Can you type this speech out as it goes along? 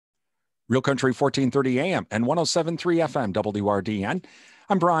Real Country 1430 AM and 107.3 FM WRDN.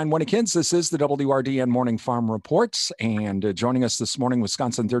 I'm Brian Winnekins. This is the WRDN Morning Farm Reports, and joining us this morning,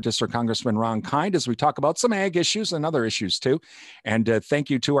 Wisconsin 3rd District Congressman Ron Kind, as we talk about some ag issues and other issues too. And thank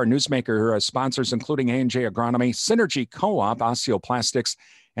you to our newsmaker sponsors, including A&J Agronomy, Synergy Co-op, Osteoplastics,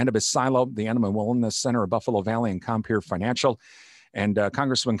 Annabis Silo, the Animal Wellness Center of Buffalo Valley, and Compeer Financial. And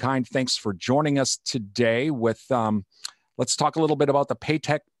Congressman Kind, thanks for joining us today with, let's talk a little bit about the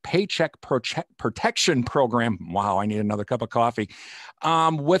Paycheck Protection Program. Wow, I need another cup of coffee.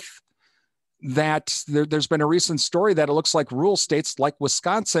 With that, there's been a recent story that it looks like rural states like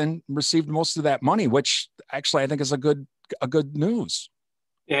Wisconsin received most of that money, which actually I think is a good news.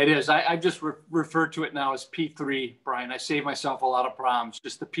 Yeah, it is. I just refer to it now as P3, Brian. I save myself a lot of problems,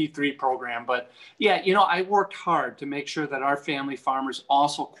 just the P3 program. But yeah, I worked hard to make sure that our family farmers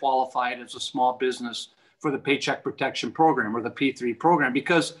also qualified as a small business for the Paycheck Protection Program, or the P3 program,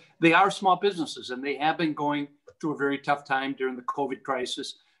 because they are small businesses and they have been going through a very tough time during the COVID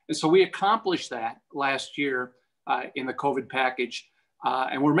crisis. And so we accomplished that last year in the COVID package.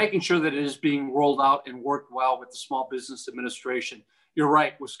 And we're making sure that it is being rolled out and worked well with the Small Business Administration. You're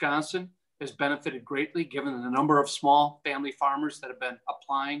right, Wisconsin has benefited greatly given the number of small family farmers that have been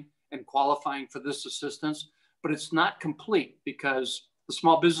applying and qualifying for this assistance, but it's not complete because the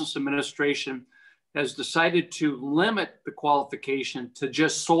Small Business Administration has decided to limit the qualification to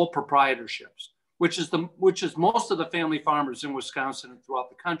just sole proprietorships, which is most of the family farmers in Wisconsin and throughout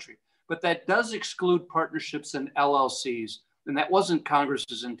the country. But that does exclude partnerships and LLCs, and that wasn't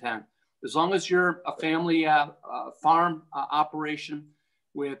Congress's intent. As long as you're a family farm operation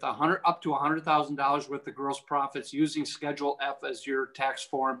with up to $100,000 worth of gross profits using Schedule F as your tax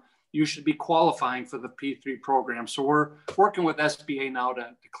form, you should be qualifying for the P3 program. So we're working with SBA now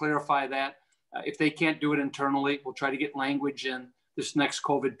to clarify that. If they can't do it internally, we'll try to get language in this next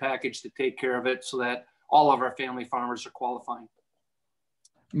COVID package to take care of it so that all of our family farmers are qualifying.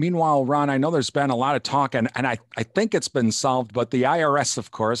 Meanwhile, Ron, I know there's been a lot of talk, and I think it's been solved, but the IRS,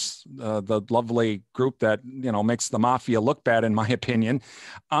 of course, the lovely group that, makes the mafia look bad, in my opinion,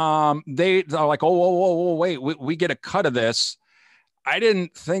 they're like, oh, wait, we get a cut of this. I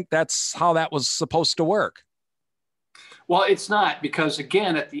didn't think that's how that was supposed to work. Well, it's not, because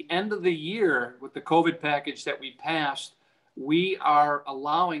again, at the end of the year with the COVID package that we passed, we are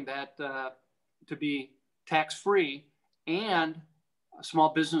allowing that to be tax-free, and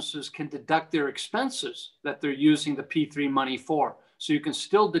small businesses can deduct their expenses that they're using the P3 money for. So you can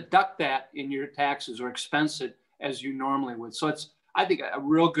still deduct that in your taxes or expense it as you normally would. So it's, I think, a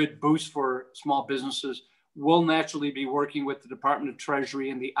real good boost for small businesses. We'll naturally be working with the Department of Treasury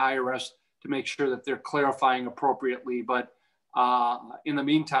and the IRS to make sure that they're clarifying appropriately. But in the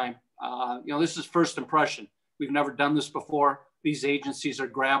meantime, this is first impression. We've never done this before. These agencies are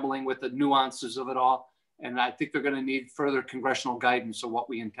grappling with the nuances of it all. And I think they're going to need further congressional guidance of what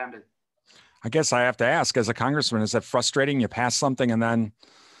we intended. I guess I have to ask, as a congressman, is that frustrating? You pass something and then,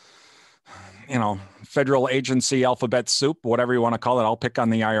 federal agency alphabet soup, whatever you want to call it, I'll pick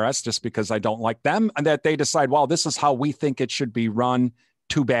on the IRS just because I don't like them, and that they decide, well, this is how we think it should be run.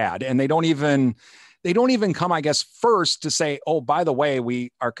 Too bad. And they don't even come, I guess, first to say, oh, by the way,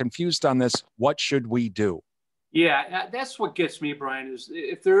 we are confused on this. What should we do? Yeah, that's what gets me, Brian, is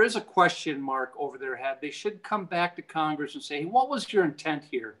if there is a question mark over their head, they should come back to Congress and say, hey, what was your intent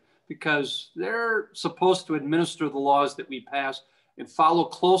here? Because they're supposed to administer the laws that we pass and follow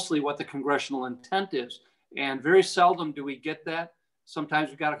closely what the congressional intent is. And very seldom do we get that. Sometimes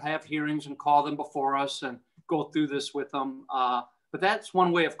we've got to have hearings and call them before us and go through this with them. But that's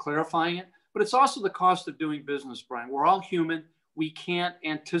one way of clarifying it. But it's also the cost of doing business, Brian. We're all human. We can't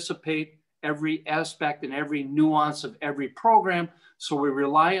anticipate every aspect and every nuance of every program. So we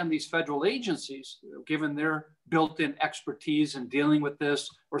rely on these federal agencies, given their built-in expertise in dealing with this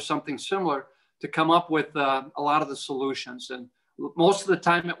or something similar, to come up with a lot of the solutions. And most of the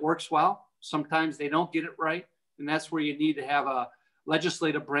time it works well. Sometimes they don't get it right. And that's where you need to have a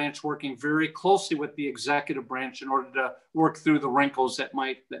legislative branch working very closely with the executive branch in order to work through the wrinkles that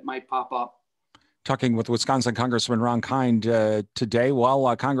might pop up. Talking with Wisconsin Congressman Ron Kind today.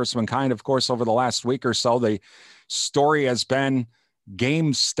 Well, Congressman Kind, of course, over the last week or so, the story has been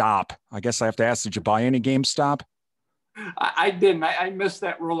GameStop. I guess I have to ask, did you buy any GameStop? I didn't. I missed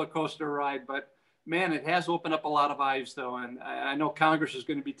that roller coaster ride, but man, it has opened up a lot of eyes, though. And I know Congress is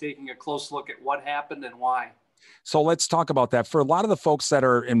going to be taking a close look at what happened and why. So let's talk about that. For a lot of the folks that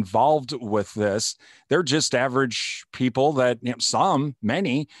are involved with this, they're just average people that,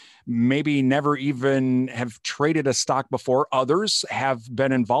 many, maybe never even have traded a stock before. Others have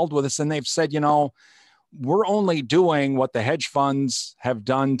been involved with this, and they've said, we're only doing what the hedge funds have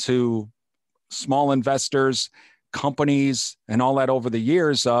done to small investors, companies, and all that over the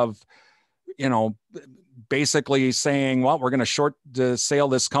years of, basically saying, well, we're going to short the sale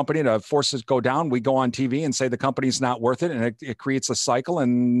this company to force it to go down. We go on TV and say the company's not worth it. And it creates a cycle.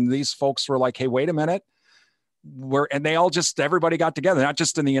 And these folks were like, hey, wait a minute. And they all everybody got together, not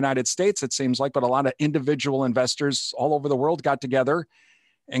just in the United States, it seems like, but a lot of individual investors all over the world got together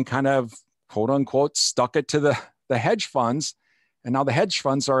and kind of, quote unquote, stuck it to the hedge funds. And now the hedge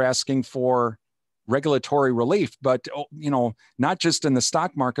funds are asking for regulatory relief, but not just in the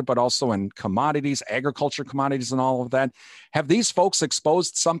stock market, but also in commodities, agriculture commodities, and all of that. Have these folks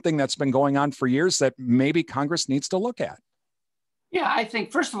exposed something that's been going on for years that maybe Congress needs to look at? Yeah, I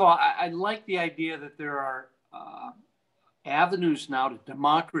think, first of all, I like the idea that there are avenues now to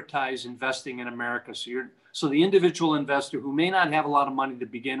democratize investing in America. So the individual investor who may not have a lot of money to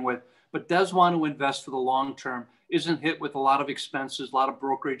begin with, but does want to invest for the long term, isn't hit with a lot of expenses, a lot of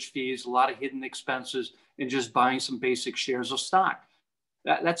brokerage fees, a lot of hidden expenses, and just buying some basic shares of stock.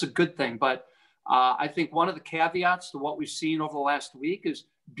 That's a good thing. But I think one of the caveats to what we've seen over the last week is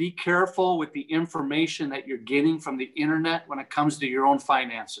be careful with the information that you're getting from the internet when it comes to your own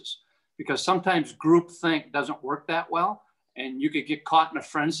finances, because sometimes groupthink doesn't work that well, and you could get caught in a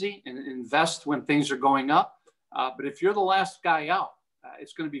frenzy and invest when things are going up. But if you're the last guy out,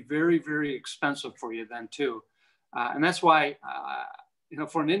 it's going to be very, very expensive for you then too. And that's why,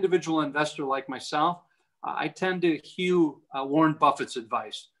 for an individual investor like myself, I tend to hew Warren Buffett's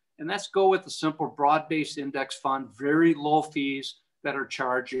advice. And that's go with a simple broad-based index fund, very low fees that are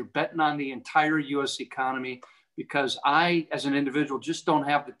charged. You're betting on the entire U.S. economy, because I, as an individual, just don't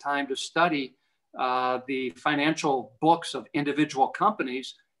have the time to study the financial books of individual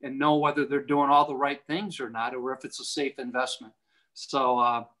companies and know whether they're doing all the right things or not, or if it's a safe investment.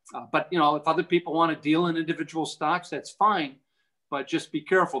 So, but if other people want to deal in individual stocks, that's fine, but just be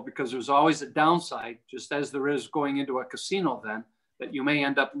careful, because there's always a downside, just as there is going into a casino then, that you may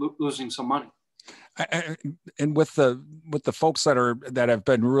end up losing some money. And with the folks that have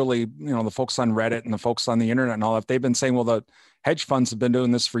been really, the folks on Reddit and the folks on the internet and all that, they've been saying, well, the hedge funds have been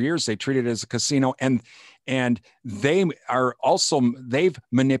doing this for years. They treat it as a casino, and they've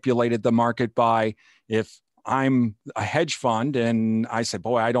manipulated the market by, if I'm a hedge fund and I say,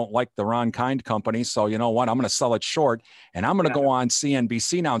 boy, I don't like the Ron Kind company, so you know what, I'm going to sell it short, and I'm going to go on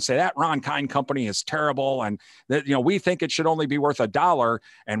CNBC now and say that Ron Kind company is terrible, and that we think it should only be worth $1,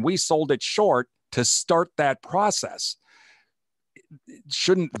 and we sold it short to start that process.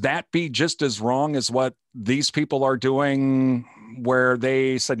 Shouldn't that be just as wrong as what these people are doing, where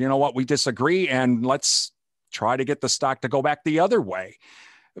they said, you know what, we disagree, and let's try to get the stock to go back the other way?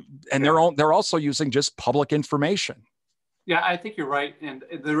 And they're also using just public information. Yeah, I think you're right. And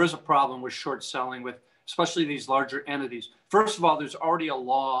there is a problem with short selling with especially these larger entities. First of all, there's already a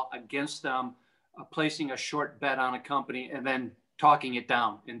law against them placing a short bet on a company and then talking it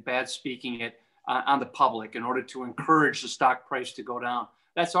down and bad speaking it on the public in order to encourage the stock price to go down.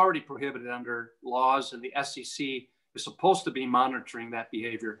 That's already prohibited under laws, and the SEC is supposed to be monitoring that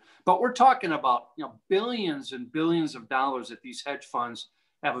behavior. But we're talking about billions and billions of dollars that these hedge funds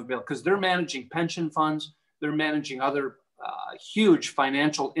have available, because they're managing pension funds, they're managing other huge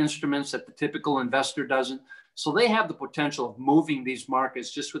financial instruments that the typical investor doesn't. So they have the potential of moving these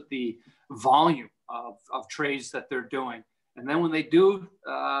markets just with the volume of trades that they're doing. And then when they do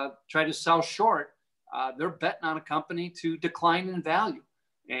try to sell short, they're betting on a company to decline in value.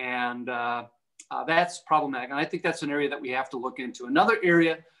 And that's problematic. And I think that's an area that we have to look into. Another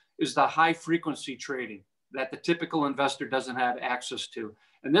area is the high frequency trading that the typical investor doesn't have access to.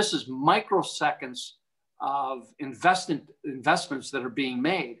 And this is microseconds of investments that are being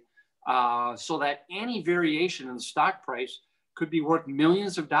made, so that any variation in the stock price could be worth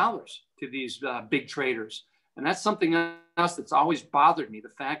millions of dollars to these big traders. And that's something else that's always bothered me, the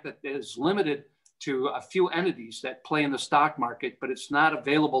fact that it is limited to a few entities that play in the stock market, but it's not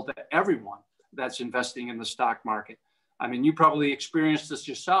available to everyone that's investing in the stock market. I mean, you probably experienced this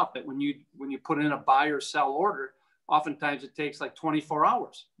yourself, that when you put in a buy or sell order, oftentimes it takes like 24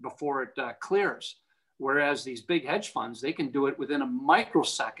 hours before it clears. Whereas these big hedge funds, they can do it within a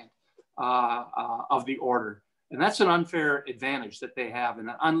microsecond of the order. And that's an unfair advantage that they have, and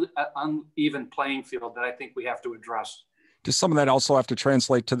an uneven playing field that I think we have to address. Does some of that also have to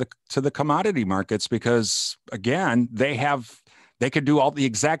translate to the commodity markets? Because again, they could do all the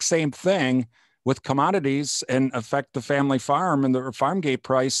exact same thing with commodities and affect the family farm and the farm gate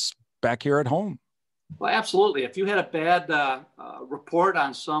price back here at home. Well, absolutely. If you had a bad report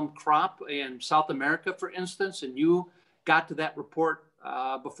on some crop in South America, for instance, and you got to that report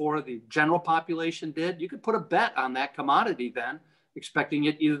before the general population did, you could put a bet on that commodity then expecting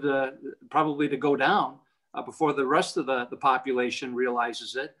it probably to go down before the rest of the population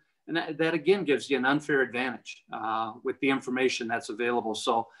realizes it. And that again gives you an unfair advantage with the information that's available.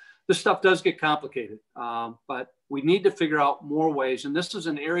 So this stuff does get complicated, but we need to figure out more ways. And this is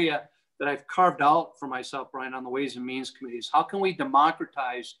an area that I've carved out for myself, Brian, on the Ways and Means committees. How can we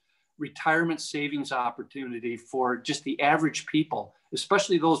democratize retirement savings opportunity for just the average people,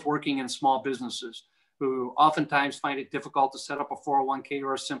 especially those working in small businesses who oftentimes find it difficult to set up a 401k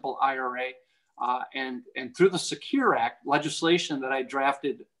or a simple IRA. And through the Secure Act legislation that I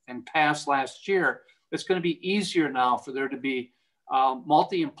drafted and passed last year, it's going to be easier now for there to be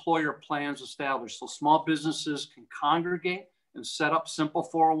multi-employer plans established. So small businesses can congregate and set up simple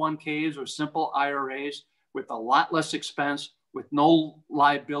 401ks or simple IRAs with a lot less expense, with no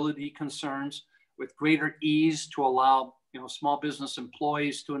liability concerns, with greater ease to allow small business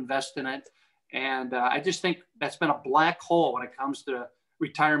employees to invest in it. And I just think that's been a black hole when it comes to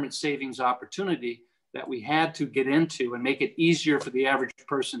retirement savings opportunity that we had to get into and make it easier for the average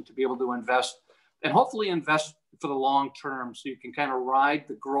person to be able to invest, and hopefully invest for the long term, so you can kind of ride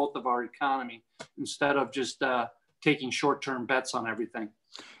the growth of our economy instead of just taking short-term bets on everything.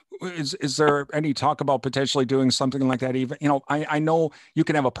 Is there any talk about potentially doing something like that? Even, I know you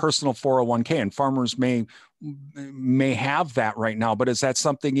can have a personal 401k, and farmers may have that right now, but is that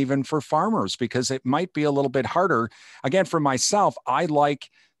something even for farmers? Because it might be a little bit harder. Again, for myself, I like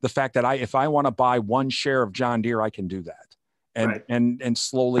the fact that if I want to buy one share of John Deere, I can do that and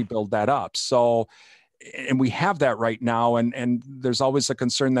slowly build that up. So, and we have that right now. And there's always a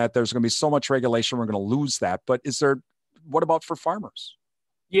concern that there's going to be so much regulation, we're going to lose that. But what about for farmers?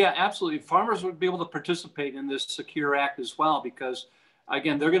 Yeah, absolutely. Farmers would be able to participate in this Secure Act as well, because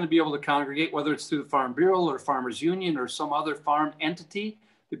again, they're going to be able to congregate, whether it's through the Farm Bureau or Farmers Union or some other farm entity,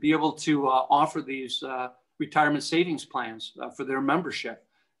 to be able to offer these retirement savings plans for their membership.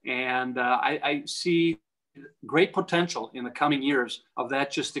 And I see great potential in the coming years of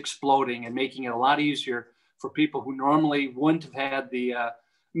that just exploding and making it a lot easier for people who normally wouldn't have had the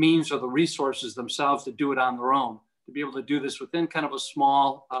means or the resources themselves to do it on their own, to be able to do this within kind of a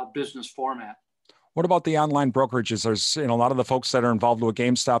small business format. What about the online brokerages? There's, a lot of the folks that are involved with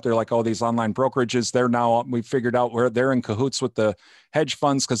GameStop, they're like, oh, these online brokerages, we figured out where they're in cahoots with the hedge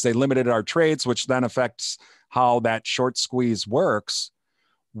funds because they limited our trades, which then affects how that short squeeze works.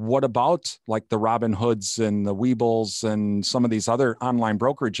 What about like the Robin Hoods and the Weebles and some of these other online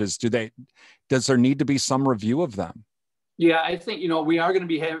brokerages? Does there need to be some review of them? Yeah, I think, we are going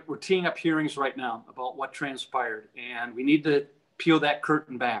to we're teeing up hearings right now about what transpired, and we need to peel that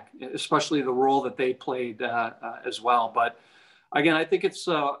curtain back, especially the role that they played as well. But again, I think it's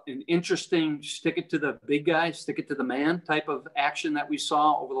an interesting stick it to the big guy, stick it to the man type of action that we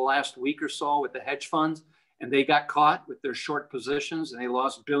saw over the last week or so with the hedge funds. And they got caught with their short positions and they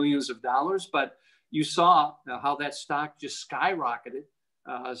lost billions of dollars. But you saw how that stock just skyrocketed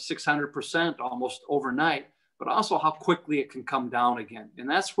 600% almost overnight, but also how quickly it can come down again. And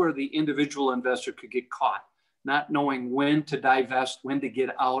that's where the individual investor could get caught, not knowing when to divest, when to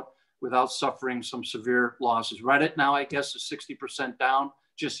get out without suffering some severe losses. Reddit now, I guess, is 60% down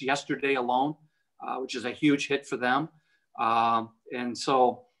just yesterday alone, which is a huge hit for them. And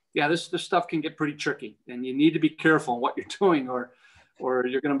so, yeah, this stuff can get pretty tricky, and you need to be careful in what you're doing, or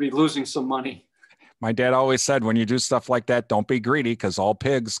you're going to be losing some money. My dad always said, when you do stuff like that, don't be greedy, because all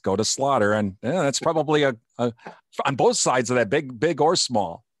pigs go to slaughter. And that's probably on both sides of that, big or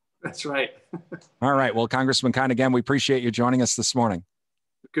small. That's right. All right. Well, Congressman Kind, again, we appreciate you joining us this morning.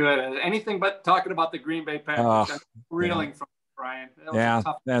 Good. Anything but talking about the Green Bay Packers. I'm reeling from Brian. Yeah.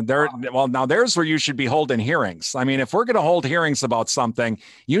 And now there's where you should be holding hearings. I mean, if we're going to hold hearings about something,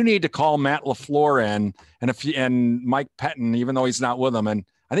 you need to call Matt LaFleur in and Mike Pettin, even though he's not with them. And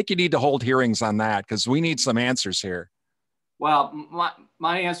I think you need to hold hearings on that, because we need some answers here. Well,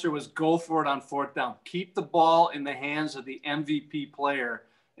 my answer was go for it on fourth down. Keep the ball in the hands of the MVP player,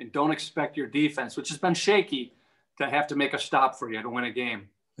 and don't expect your defense, which has been shaky, to have to make a stop for you to win a game.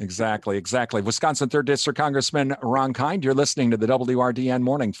 Exactly. Wisconsin 3rd District Congressman Ron Kind, you're listening to the WRDN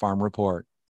Morning Farm Report.